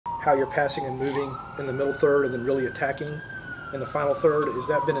how you're passing and moving in the middle third and then really attacking in the final third. Has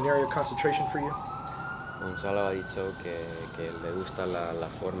that been an area of concentration for you? Gonzalo ha dicho que le gusta la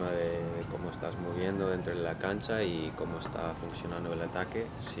forma de cómo estás moviendo dentro de la cancha y cómo está funcionando el ataque,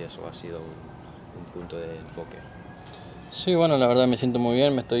 si eso ha sido un punto de enfoque. Sí, bueno, la verdad me siento muy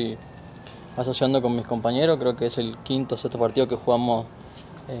bien, me estoy asociando con mis compañeros, creo que es el quinto o sexto partido que jugamos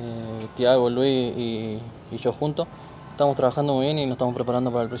Thiago, Luis y yo juntos. Estamos trabajando muy bien y nos estamos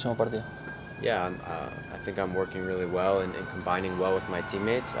preparando para el próximo partido. Yeah, I think I'm working really well and combining well with my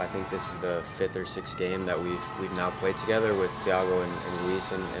teammates. I think this is the fifth or sixth game that we've now played together with Thiago and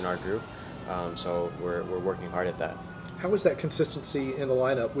Luis in our group. So we're working hard at that. How has that consistency in the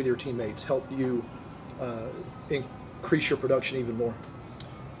lineup with your teammates helped you increase your production even more?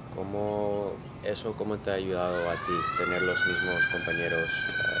 ¿Cómo te ha ayudado a ti tener los mismos compañeros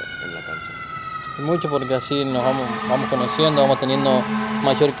en la cancha? Mucho, porque así nos vamos conociendo, vamos teniendo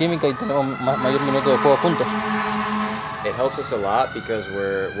mayor química y tenemos mayor minuto de juego juntos. It helps us a lot because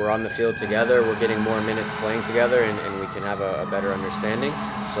we're on the field together, we're getting more minutes playing together and we can have a better understanding,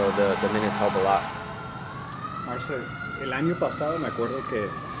 so the minutes help a lot. Marcel, el año pasado me acuerdo que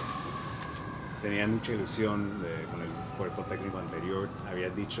tenía mucha ilusión con el cuerpo técnico anterior,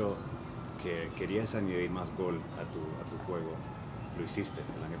 habías dicho que querías añadir más gol a tu juego. Lo hiciste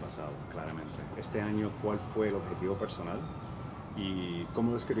el año pasado, claramente. Este año, ¿cuál fue el objetivo personal? ¿Y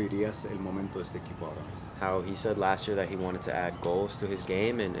cómo describirías el momento de este equipo ahora? How he said last year that he wanted to add goals to his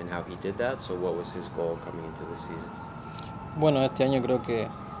game and how he did that. So what was his goal coming into this season? Bueno, este año creo que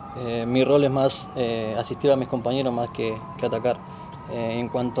mi rol es más asistir a mis compañeros más que atacar. En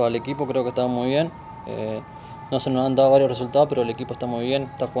cuanto al equipo, creo que estamos muy bien. No se nos han dado varios resultados, pero el equipo está muy bien,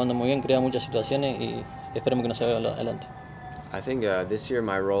 está jugando muy bien, crea muchas situaciones y esperemos que nos salga adelante. I think this year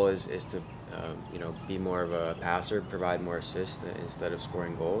my role is to be more of a passer, provide more assists instead of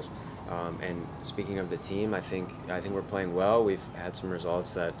scoring goals. And speaking of the team, I think we're playing well. We've had some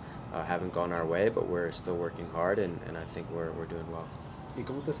results that haven't gone our way, but we're still working hard, and I think we're doing well. ¿Y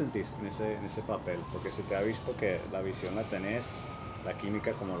cómo te sentís en ese papel? Porque se te ha visto que la visión la tenés, la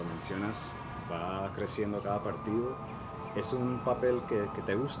química, como lo mencionas, va creciendo cada partido. ¿Es un papel que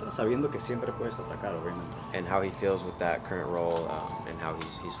te gusta, sabiendo que siempre puedes atacar, obviamente? And how he feels with that current role and how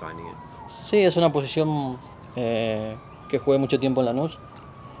he's finding it. Sí, es una posición que jugué mucho tiempo en Lanús,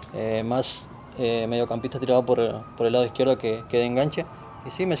 más mediocampista tirado por el lado izquierdo que de enganche.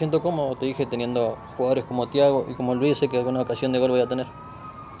 Y sí, me siento cómodo, te dije, teniendo jugadores como Thiago y como Luis, sé que alguna ocasión de gol voy a tener.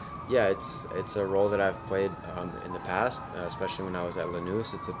 Yeah, it's a role that I've played in the past, especially when I was at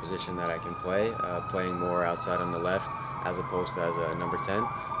Lanús. It's a position that I can play, playing more outside on the left as opposed to as a number 10.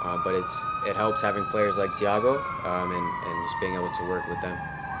 But it helps having players like Thiago and just being able to work with them.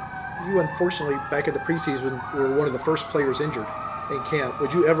 You unfortunately, back at the preseason, were one of the first players injured in camp.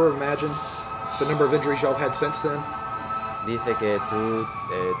 Would you ever imagine the number of injuries y'all have had since then? Dice que tú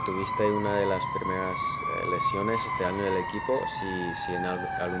tuviste una de las primeras lesiones este año del equipo. Si en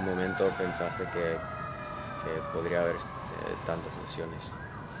algún momento pensaste que podría haber tantas lesiones.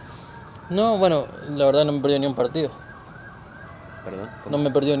 No, bueno, la verdad no me perdí ni un partido. ¿Perdón? No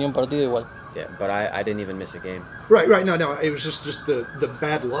me perdí ni un partido igual. Yeah, but I didn't even miss a game. Right. No. It was just the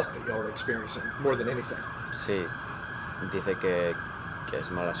bad luck that y'all were experiencing more than anything. Sí, dice que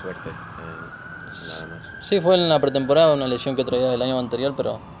es mala suerte. Nada más. Sí, fue en la pretemporada, una lesión que traía del año anterior,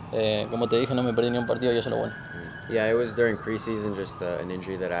 pero como te dije, no me perdí ni un partido y eso es lo bueno. Yeah, it was during preseason, just an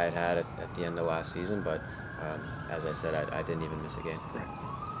injury that I had at the end of last season, but as I said, I didn't even miss a game.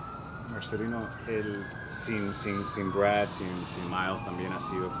 Marcelino, sin Brad, sin Miles, también ha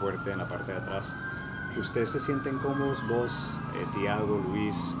sido fuerte en la parte de atrás. ¿Ustedes se sienten cómodos, vos, Thiago,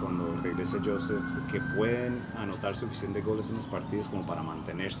 Luis, cuando regrese Joseph, que pueden anotar suficientes goles en los partidos como para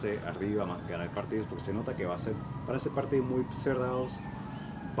mantenerse arriba, ganar partidos? Porque se nota que va a ser, para ese partido muy cerrados,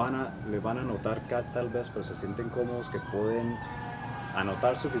 le van a anotar tal vez, pero se sienten cómodos que pueden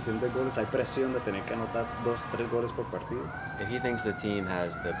anotar suficientes goles. Hay presión de tener que anotar 2-3 goles por partido. If he thinks the team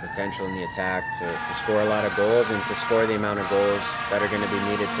has the potential in the attack to score a lot of goals and to score the amount of goals that are going to be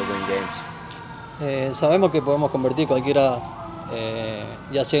needed to win games. Sabemos que podemos convertir cualquiera,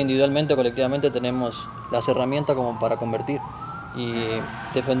 ya sea individualmente o colectivamente, tenemos las herramientas como para convertir y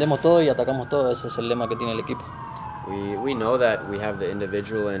defendemos todo y atacamos todo. Ese es el lema que tiene el equipo. We know that we have the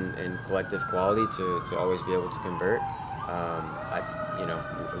individual and collective quality to always be able to convert.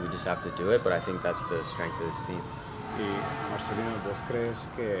 We just have to do it, but I think that's the strength of this team. Y Marcelino, ¿vos crees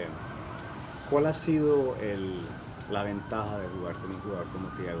cuál ha sido la ventaja de jugar con un jugador como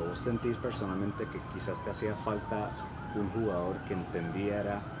Thiago? ¿Vos sentís personalmente que quizás te hacía falta un jugador que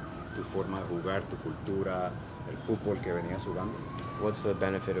entendiera tu forma de jugar, tu cultura, el fútbol que venías jugando? What's the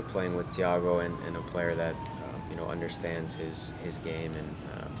benefit of playing with Thiago and a player that understands his game and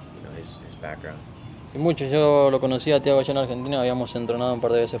his background? Y mucho, yo lo conocía a Thiago allá en Argentina, habíamos entrenado un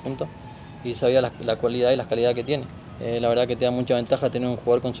par de veces juntos y sabía la cualidad y la calidad que tiene. La verdad que te da mucha ventaja tener un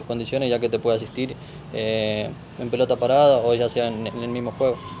jugador con sus condiciones, ya que te puede asistir en pelota parada o ya sea en el mismo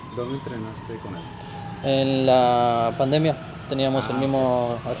juego. ¿Dónde entrenaste con él? En la pandemia teníamos el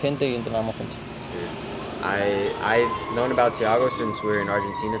mismo agente y entrenábamos juntos. I've known about Thiago since we were in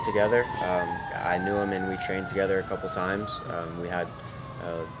Argentina together. I knew him and we trained together a couple times. We had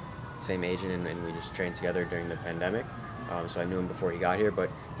same agent and we just trained together during the pandemic. So I knew him before he got here,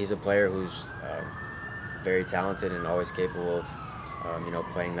 but he's a player who's very talented and always capable of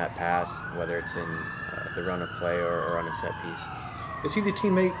playing that pass, whether it's in the run of play or on a set piece. Is he the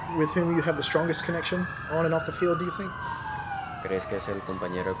teammate with whom you have the strongest connection on and off the field, do you think? ¿Crees que es el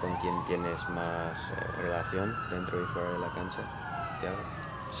compañero con quien tienes más relación dentro y fuera de la cancha, Thiago?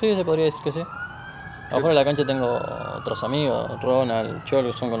 Sí, se podría decir que sí. Afuera de la cancha tengo otros amigos, Ronald,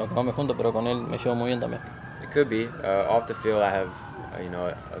 Chol, que son con los que vamos juntos, pero con él me llevo muy bien también. It could be. Off the field, I have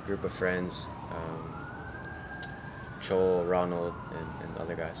a group of friends, Chol, Ronald, and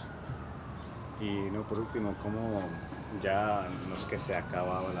other guys. Y no, por último, ¿cómo ya no es que se ha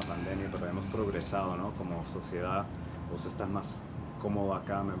acabado la pandemia, pero hemos progresado, ¿no? Como sociedad, vos estás más cómodo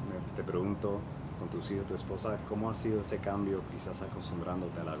acá, te pregunto, con tus hijos, tu esposa, ¿cómo ha sido ese cambio, quizás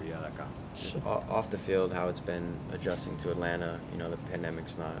acostumbrándote a la vida de acá? Off the field, how it's been adjusting to Atlanta. The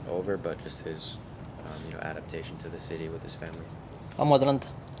pandemic's not over, but just his adaptation to the city with his family. Amo Atlanta.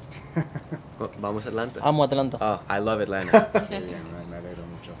 Vamos Atlanta. Amo Atlanta. Oh, I love Atlanta. Qué bien, me alegro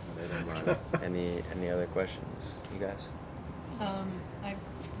mucho. Any other questions, you guys?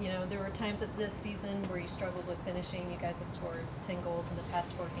 There were times at this season where you struggled with finishing. You guys have scored 10 goals in the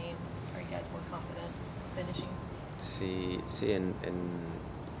past 4 games. Are you guys more confident finishing? Sí, en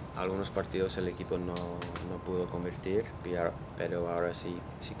algunos partidos el equipo no pudo convertir, pero ahora sí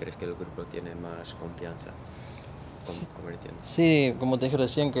crees que el grupo tiene más confianza convirtiendo. Sí, como te dije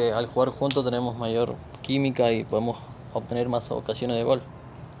recién, que al jugar juntos tenemos mayor química y podemos obtener más ocasiones de gol.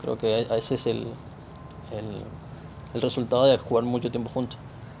 Creo que ese es el resultado de jugar mucho tiempo juntos.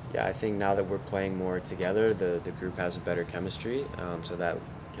 Yeah, I think now that we're playing more together, the group has a better chemistry, so that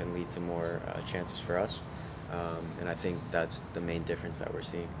can lead to more chances for us. And I think that's the main difference that we're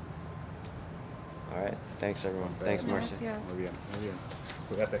seeing. All right, thanks everyone. Thanks, Marcy. Gracias. Muy bien.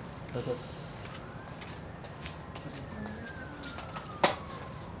 Cuídate. Gracias.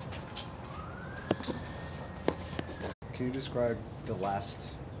 Can you describe the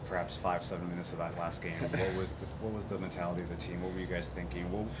last, perhaps 5-7 minutes of that last game? What was the mentality of the team? What were you guys thinking?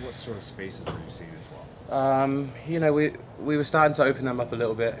 What sort of spaces were you seeing as well? We were starting to open them up a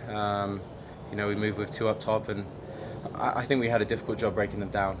little bit. We moved with 2 up top, and I think we had a difficult job breaking them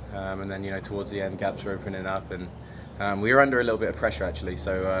down. And then towards the end, gaps were opening up, and we were under a little bit of pressure actually.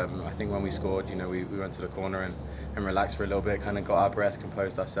 So I think when we scored, we went to the corner and relaxed for a little bit, kind of got our breath,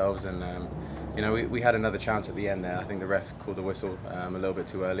 composed ourselves, and we had another chance at the end there. I think the ref called the whistle a little bit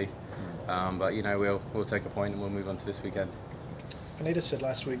too early, but we'll take a point and we'll move on to this weekend. Pineda said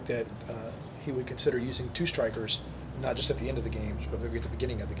last week that he would consider using 2 strikers, not just at the end of the games, but maybe at the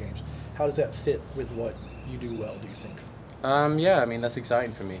beginning of the games. How does that fit with what you do well, do you think? Yeah, I mean, that's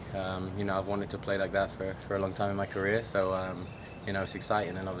exciting for me. I've wanted to play like that for a long time in my career, so it's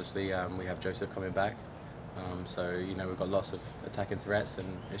exciting, and obviously we have Joseph coming back. So we've got lots of attacking threats,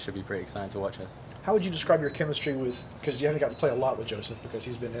 and it should be pretty exciting to watch us. How would you describe your chemistry with, because you haven't got to play a lot with Joseph because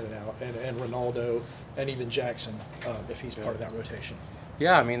he's been in and out, and Ronaldo, and even Jackson, if he's part of that rotation?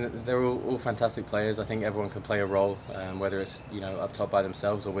 Yeah, I mean, they're all fantastic players. I think everyone can play a role, whether it's up top by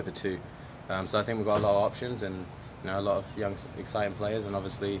themselves or with the 2. So I think we've got a lot of options, and a lot of young, exciting players, and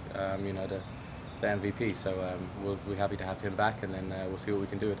obviously the MVP. So we'll be happy to have him back, and then we'll see what we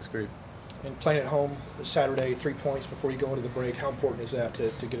can do with this group. And playing at home Saturday, 3 points before you go into the break, how important is that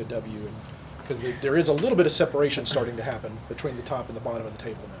to get a W? Because there is a little bit of separation starting to happen between the top and the bottom of the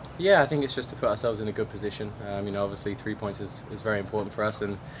table now. Yeah, I think it's just to put ourselves in a good position. Obviously 3 points is very important for us,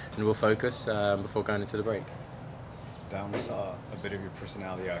 and we'll focus before going into the break. Don, we saw a bit of your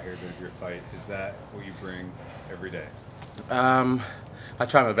personality out here during your fight. Is that what you bring every day? I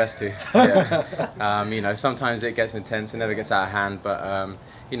try my best to. Yeah. Sometimes it gets intense, it never gets out of hand, but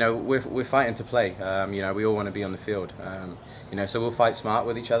we're fighting to play. We all want to be on the field. So we'll fight smart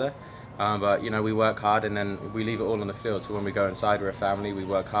with each other, but we work hard, and then we leave it all on the field. So when we go inside, we're a family. We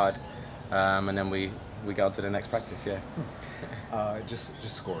work hard, and then we go on to the next practice. Yeah. Just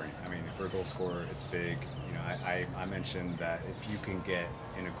scoring. I mean, for a goal scorer, it's big. I mentioned that if you can get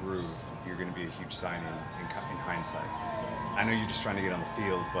in a groove, you're going to be a huge signing in hindsight. I know you're just trying to get on the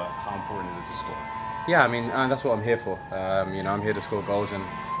field, but how important is it to score? Yeah, I mean, that's what I'm here for. I'm here to score goals and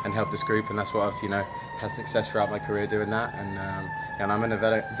help this group, and that's what I've, had success throughout my career doing that. And I'm in a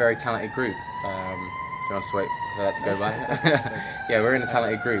very, very talented group. Do you want us to wait for that to go by? Yeah, we're in a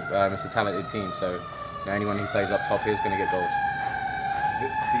talented group. It's a talented team, so anyone who plays up top here is going to get goals.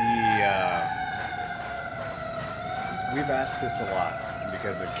 We've asked this a lot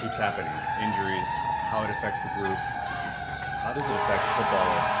because it keeps happening. Injuries, how it affects the group. How does it affect football?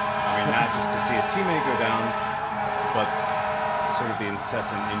 I mean, not just to see a teammate go down, but sort of the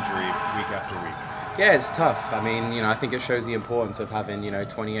incessant injury week after week. Yeah, it's tough. I mean, I think it shows the importance of having,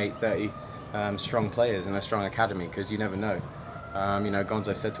 28, 30 strong players in a strong academy, because you never know.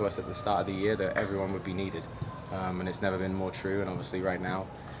 Gonzo said to us at the start of the year that everyone would be needed, and it's never been more true. And obviously right now,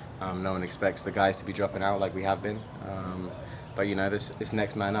 no one expects the guys to be dropping out like we have been. But this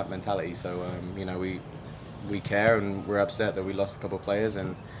next man up mentality. So we care, and we're upset that we lost a couple of players,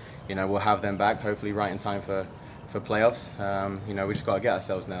 and we'll have them back hopefully right in time for playoffs. We just got to get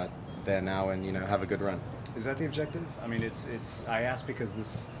ourselves there now and have a good run. Is that the objective? I mean, it's. I ask because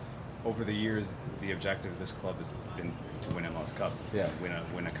this, over the years, the objective of this club has been to win MLS Cup. Yeah.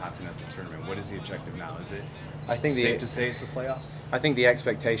 Win a continental tournament. What is the objective now? Is it? I think safe to say it's the playoffs. I think the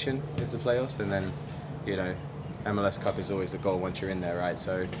expectation is the playoffs, and then MLS Cup is always the goal once you're in there, right?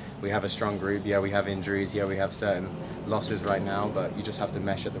 So we have a strong group. Yeah, we have injuries. Yeah, we have certain losses right now, but you just have to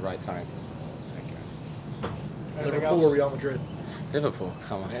mesh at the right time. Thank you. Liverpool or Real Madrid? Liverpool,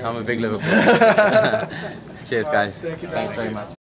 come on. I'm a big Liverpool. Cheers, guys. Thank you. Thanks very much.